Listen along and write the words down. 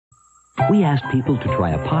We asked people to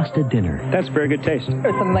try a pasta dinner. That's very good taste.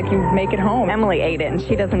 Or something like you make at home. Emily ate it, and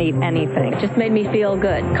she doesn't eat anything. It just made me feel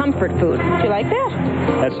good. Comfort food. Do you like that?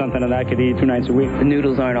 That's something that I could eat 2 nights a week. The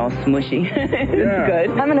noodles aren't all smushy. It's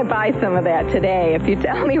good. I'm going to buy some of that today if you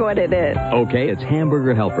tell me what it is. Okay, it's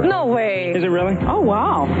Hamburger Helper. No way. Is it really? Oh,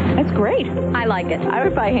 wow. That's great. I like it. I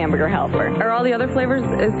would buy Hamburger Helper. Are all the other flavors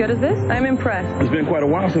as good as this? I'm impressed. It's been quite a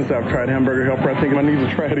while since I've tried Hamburger Helper. I think I need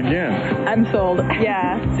to try it again. I'm sold.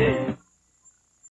 Yeah.